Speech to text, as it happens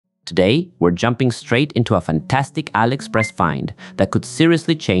Today, we're jumping straight into a fantastic AliExpress find that could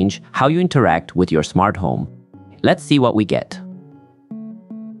seriously change how you interact with your smart home. Let's see what we get.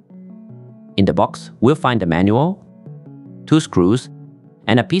 In the box, we'll find a manual, 2 screws,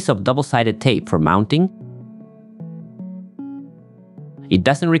 and a piece of double-sided tape for mounting. It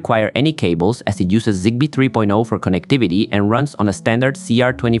doesn't require any cables as it uses Zigbee 3.0 for connectivity and runs on a standard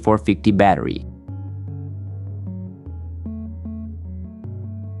CR2450 battery.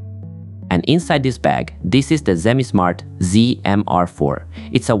 And inside this bag, this is the Zemismart ZMR4.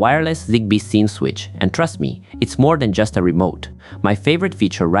 It's a wireless Zigbee scene switch, and trust me, it's more than just a remote. My favorite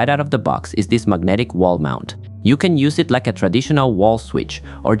feature right out of the box is this magnetic wall mount. You can use it like a traditional wall switch,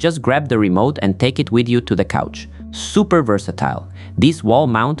 or just grab the remote and take it with you to the couch. Super versatile. This wall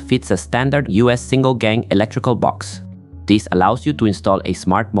mount fits a standard US single-gang electrical box. This allows you to install a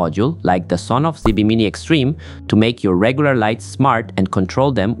smart module like the Sonoff Zigbee Mini Extreme to make your regular lights smart and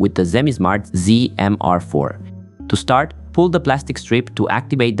control them with the Zemismart ZMR4. To start, pull the plastic strip to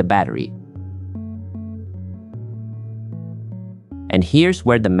activate the battery. And here's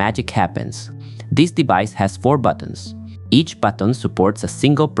where the magic happens. This device has 4 buttons. Each button supports a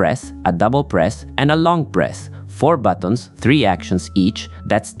single press, a double press, and a long press. 4 buttons, 3 actions each,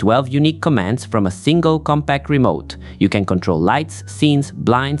 that's 12 unique commands from a single compact remote. You can control lights, scenes,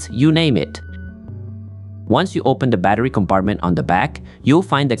 blinds, you name it. Once you open the battery compartment on the back, you'll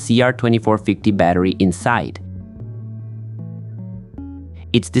find the CR2450 battery inside.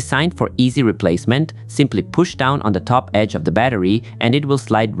 It's designed for easy replacement. Simply push down on the top edge of the battery and it will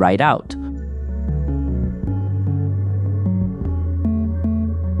slide right out.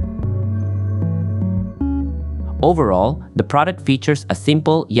 Overall, the product features a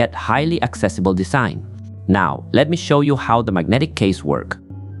simple yet highly accessible design. Now, let me show you how the magnetic case works.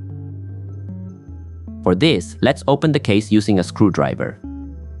 For this, let's open the case using a screwdriver.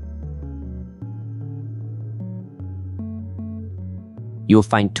 You'll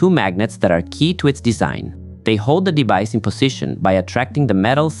find 2 magnets that are key to its design. They hold the device in position by attracting the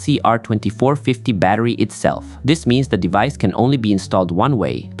metal CR2450 battery itself. This means the device can only be installed one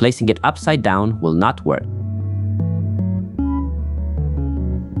way. Placing it upside down will not work.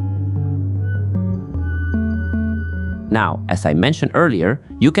 Now, as I mentioned earlier,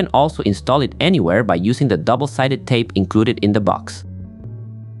 you can also install it anywhere by using the double-sided tape included in the box.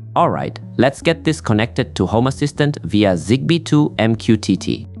 Alright, let's get this connected to Home Assistant via Zigbee 2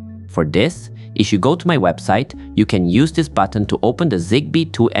 MQTT. For this, if you go to my website, you can use this button to open the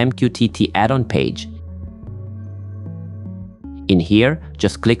Zigbee 2 MQTT add-on page. In here,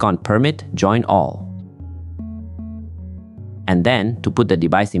 just click on Permit Join All. And then, to put the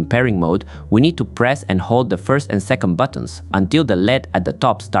device in pairing mode, we need to press and hold the first and second buttons until the LED at the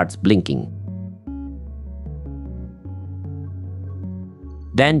top starts blinking.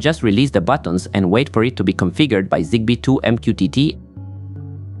 Then just release the buttons and wait for it to be configured by Zigbee 2 MQTT.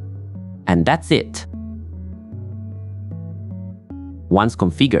 And that's it. Once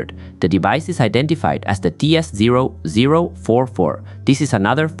configured, the device is identified as the TS0044. This is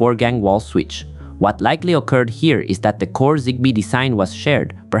another 4-gang wall switch. What likely occurred here is that the core Zigbee design was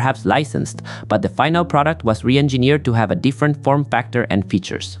shared, perhaps licensed, but the final product was re-engineered to have a different form factor and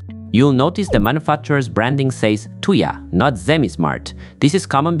features. You'll notice the manufacturer's branding says Tuya, not Zemismart. This is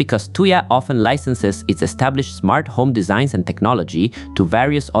common because Tuya often licenses its established smart home designs and technology to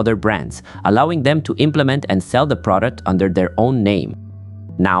various other brands, allowing them to implement and sell the product under their own name.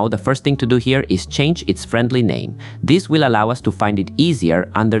 Now, the first thing to do here is change its friendly name. This will allow us to find it easier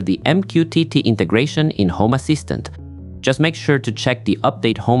under the MQTT integration in Home Assistant. Just make sure to check the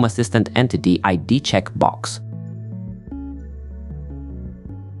Update Home Assistant Entity ID check box.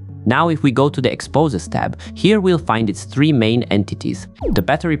 Now if we go to the Exposes tab, here we'll find its 3 main entities. The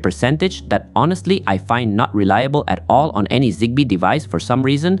battery percentage that honestly I find not reliable at all on any Zigbee device for some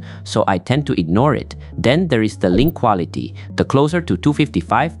reason, so I tend to ignore it. Then there is the link quality. The closer to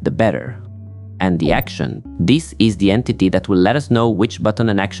 255, the better. And the action. This is the entity that will let us know which button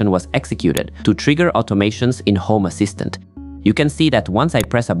an action was executed to trigger automations in Home Assistant. You can see that once I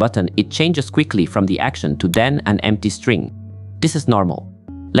press a button, it changes quickly from the action to then an empty string. This is normal.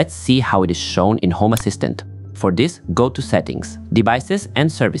 Let's see how it is shown in Home Assistant. For this, go to Settings, Devices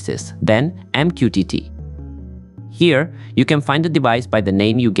and Services, then MQTT. Here, you can find the device by the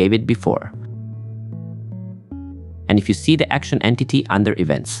name you gave it before. And if you see the action entity under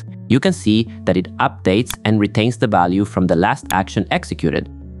Events, you can see that it updates and retains the value from the last action executed.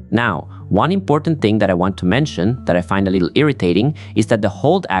 Now, one important thing that I want to mention that I find a little irritating is that the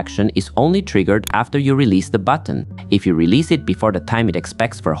hold action is only triggered after you release the button. If you release it before the time it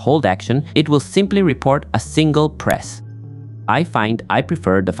expects for hold action, it will simply report a single press. I find I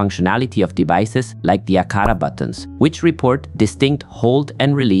prefer the functionality of devices like the Akara buttons, which report distinct hold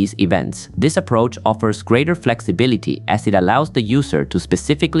and release events. This approach offers greater flexibility as it allows the user to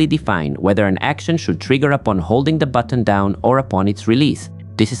specifically define whether an action should trigger upon holding the button down or upon its release.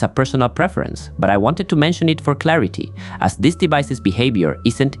 This is a personal preference, but I wanted to mention it for clarity, as this device's behavior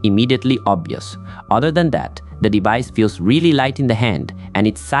isn't immediately obvious. Other than that, the device feels really light in the hand, and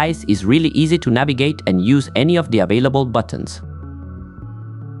its size is really easy to navigate and use any of the available buttons.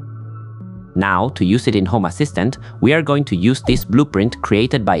 Now, to use it in Home Assistant, we are going to use this blueprint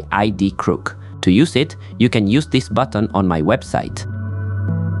created by ID Crook. To use it, you can use this button on my website.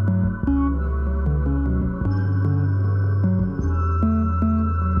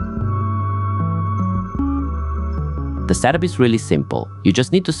 The setup is really simple. You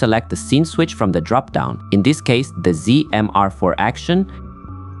just need to select the scene switch from the drop-down, in this case the ZMR4 action,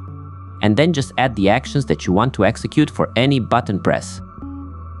 and then just add the actions that you want to execute for any button press.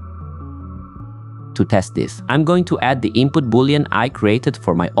 To test this, I'm going to add the input boolean I created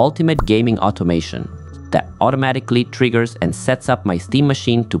for my ultimate gaming automation that automatically triggers and sets up my Steam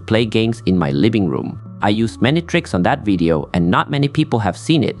machine to play games in my living room. I used many tricks on that video and not many people have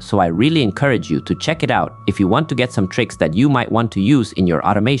seen it, so I really encourage you to check it out if you want to get some tricks that you might want to use in your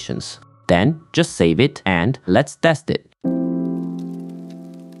automations. Then just save it and let's test it.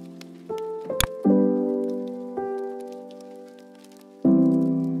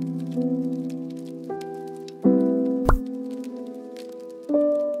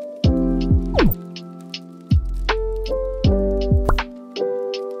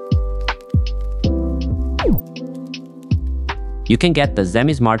 You can get the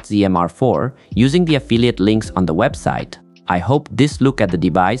Zemismart ZMR4 using the affiliate links on the website. I hope this look at the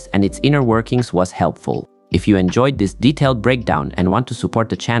device and its inner workings was helpful. If you enjoyed this detailed breakdown and want to support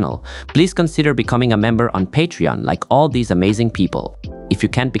the channel, please consider becoming a member on Patreon like all these amazing people. If you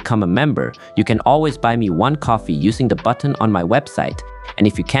can't become a member, you can always buy me one coffee using the button on my website. And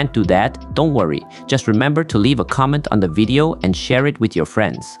if you can't do that, don't worry. Just remember to leave a comment on the video and share it with your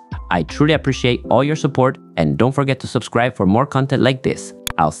friends. I truly appreciate all your support, and don't forget to subscribe for more content like this.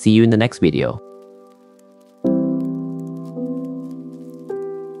 I'll see you in the next video.